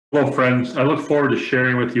Hello, friends. I look forward to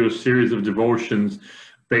sharing with you a series of devotions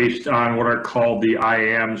based on what are called the I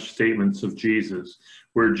am statements of Jesus,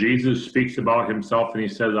 where Jesus speaks about himself and he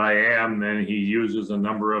says, I am, then he uses a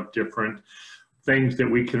number of different things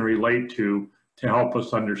that we can relate to help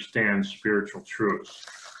us understand spiritual truths.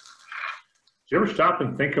 Do you ever stop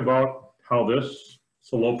and think about how it's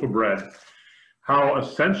a loaf of bread, how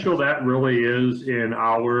essential that really is in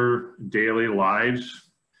our daily lives?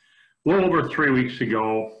 A little over 3 weeks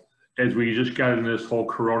ago, as we just got into this whole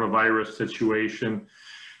coronavirus situation,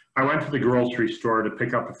 I went to the grocery store to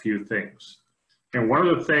pick up a few things. And one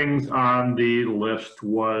of the things on the list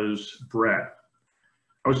was bread.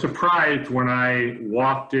 I was surprised when I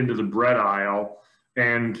walked into the bread aisle,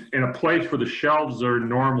 and in a place where the shelves are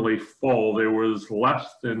normally full, there was less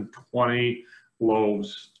than 20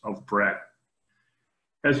 loaves of bread.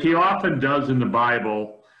 As he often does in the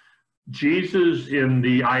Bible, Jesus, in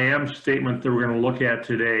the I am statement that we're going to look at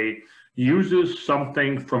today, uses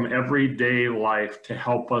something from everyday life to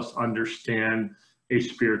help us understand a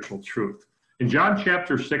spiritual truth. In John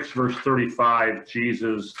chapter 6, verse 35,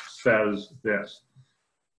 Jesus says this,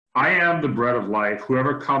 I am the bread of life.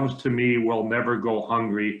 Whoever comes to me will never go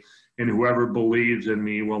hungry, and whoever believes in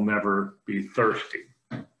me will never be thirsty.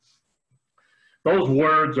 Those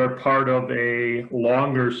words are part of a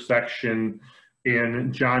longer section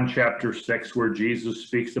in John chapter 6, where Jesus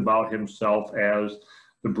speaks about himself as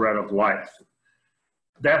the bread of life.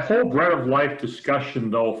 That whole bread of life discussion,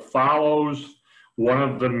 though, follows one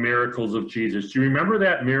of the miracles of Jesus. Do you remember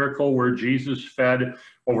that miracle where Jesus fed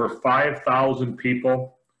over 5,000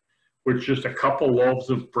 people with just a couple loaves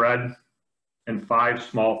of bread and 5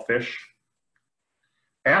 small fish?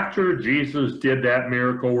 After Jesus did that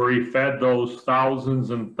miracle where he fed those thousands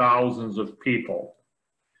and thousands of people,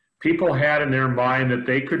 people had in their mind that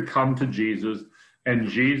they could come to Jesus and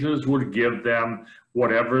Jesus would give them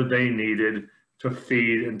whatever they needed to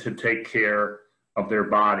feed and to take care of their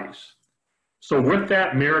bodies. So with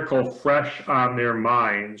that miracle fresh on their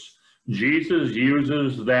minds, Jesus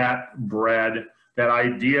uses that bread, that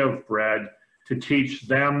idea of bread, to teach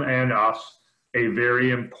them and us a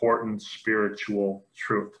very important spiritual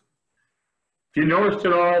truth. If you noticed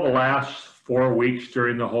at all the last 4 weeks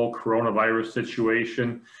during the whole coronavirus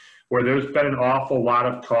situation, where there's been an awful lot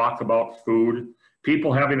of talk about food,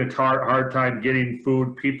 people having a hard time getting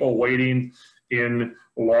food, people waiting in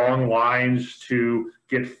long lines to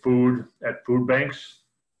get food at food banks.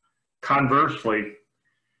 Conversely,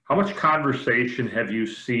 how much conversation have you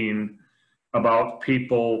seen about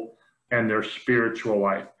people and their spiritual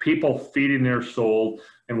life? People feeding their soul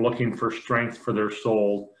and looking for strength for their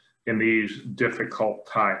soul in these difficult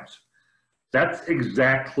times. That's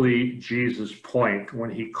exactly Jesus' point when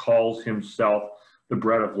he calls himself the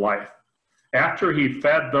bread of life. After he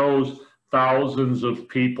fed those thousands of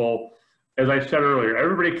people, as I said earlier,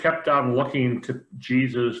 everybody kept on looking to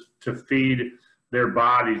Jesus to feed their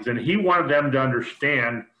bodies. And he wanted them to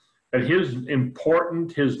understand that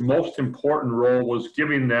his most important role was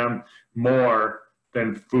giving them more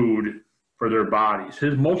than food for their bodies.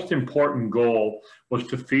 His most important goal was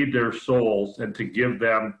to feed their souls and to give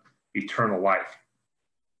them eternal life.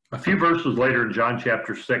 A few verses later in John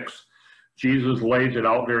chapter 6, Jesus lays it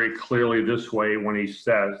out very clearly this way when he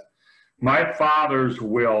says, my Father's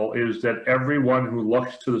will is that everyone who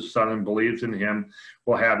looks to the Son and believes in him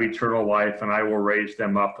will have eternal life, and I will raise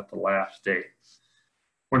them up at the last day.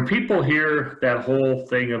 When people hear that whole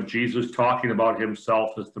thing of Jesus talking about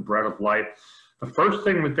himself as the bread of life, the first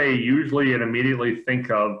thing that they usually and immediately think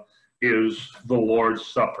of is the Lord's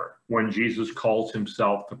Supper, when Jesus calls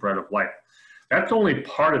himself the bread of life. That's only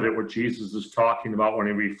part of it, what Jesus is talking about when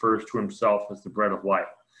he refers to himself as the bread of life.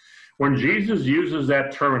 When Jesus uses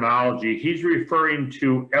that terminology, he's referring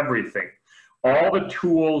to everything, all the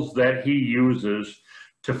tools that he uses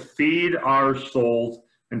to feed our souls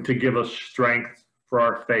and to give us strength for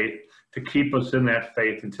our faith, to keep us in that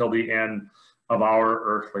faith until the end of our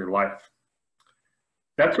earthly life.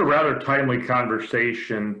 That's a rather timely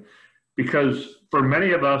conversation, because for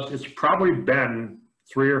many of us, it's probably been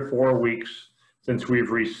 3 or 4 weeks since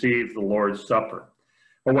we've received the Lord's Supper.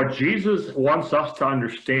 But what Jesus wants us to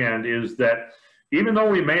understand is that even though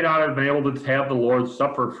we may not have been able to have the Lord's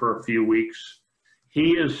Supper for a few weeks,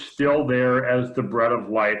 he is still there as the bread of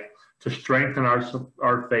life to strengthen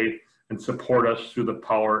our faith and support us through the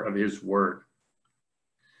power of his word.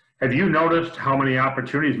 Have you noticed how many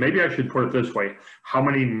opportunities, maybe I should put it this way, how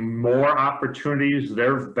many more opportunities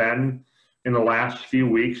there have been in the last few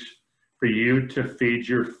weeks for you to feed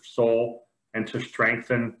your soul and to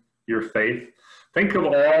strengthen your faith? Think of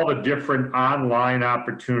all the different online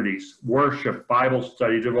opportunities, worship, Bible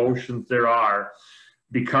study, devotions there are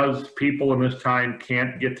because people in this time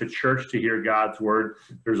can't get to church to hear God's word,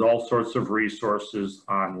 there's all sorts of resources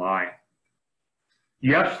online.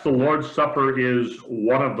 Yes, the Lord's Supper is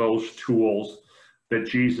one of those tools that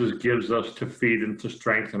Jesus gives us to feed and to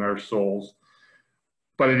strengthen our souls.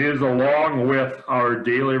 But it is along with our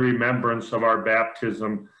daily remembrance of our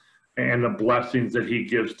baptism and the blessings that he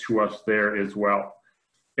gives to us there as well.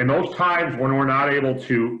 In those times when we're not able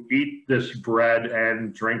to eat this bread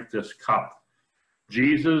and drink this cup,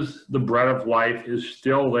 Jesus, the bread of life, is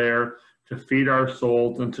still there to feed our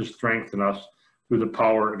souls and to strengthen us through the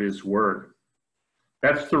power of his word.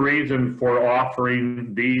 That's the reason for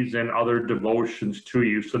offering these and other devotions to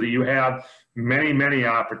you, so that you have many, many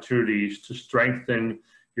opportunities to strengthen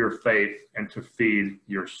your faith and to feed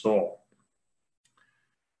your soul.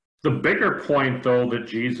 The bigger point, though, that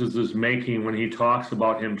Jesus is making when he talks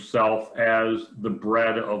about himself as the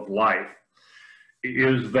bread of life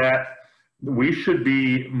is that we should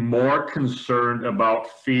be more concerned about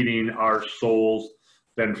feeding our souls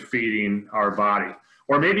than feeding our body.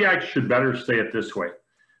 Or maybe I should better say it this way,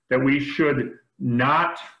 that we should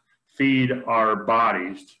not feed our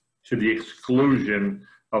bodies to the exclusion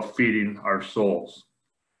of feeding our souls.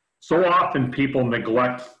 So often people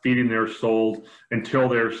neglect feeding their souls until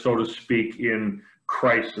they're, so to speak, in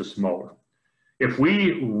crisis mode. If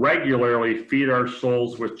we regularly feed our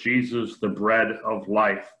souls with Jesus, the bread of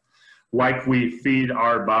life, like we feed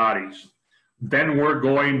our bodies, then we're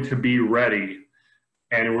going to be ready,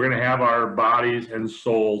 and we're going to have our bodies and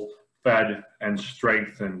souls fed and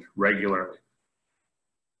strengthened regularly.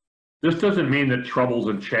 This doesn't mean that troubles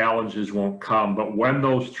and challenges won't come, but when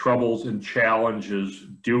those troubles and challenges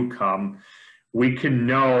do come, we can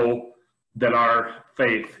know that our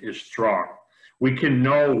faith is strong. We can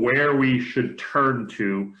know where we should turn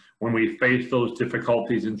to when we face those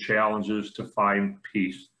difficulties and challenges to find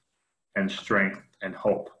peace and strength and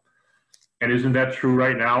hope. And isn't that true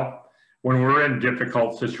right now? When we're in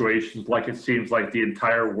difficult situations, like it seems like the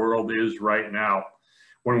entire world is right now,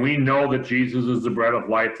 when we know that Jesus is the bread of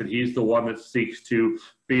life, that he's the one that seeks to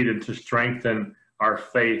feed and to strengthen our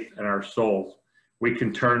faith and our souls, we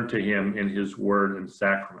can turn to him in his word and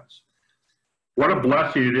sacraments. What a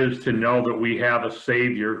blessing it is to know that we have a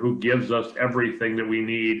Savior who gives us everything that we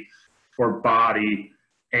need for body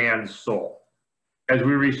and soul. As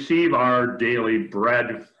we receive our daily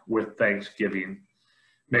bread with thanksgiving,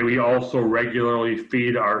 may we also regularly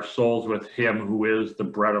feed our souls with him who is the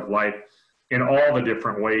bread of life in all the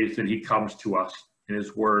different ways that he comes to us in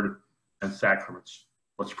his word and sacraments.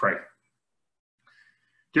 Let's pray.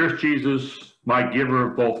 Dearest Jesus, my giver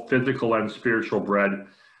of both physical and spiritual bread,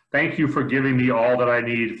 thank you for giving me all that I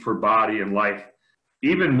need for body and life.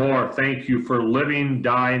 Even more, thank you for living,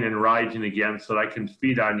 dying, and rising again so that I can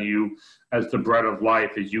feed on you as the bread of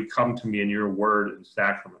life as you come to me in your word and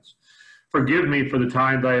sacraments. Forgive me for the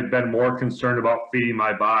times I have been more concerned about feeding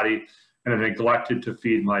my body and have neglected to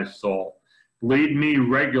feed my soul. Lead me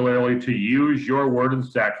regularly to use your word and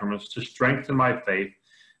sacraments to strengthen my faith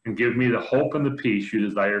and give me the hope and the peace you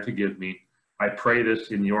desire to give me. I pray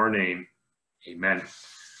this in your name. Amen.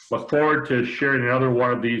 Look forward to sharing another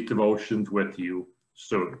one of these devotions with you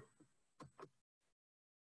soon.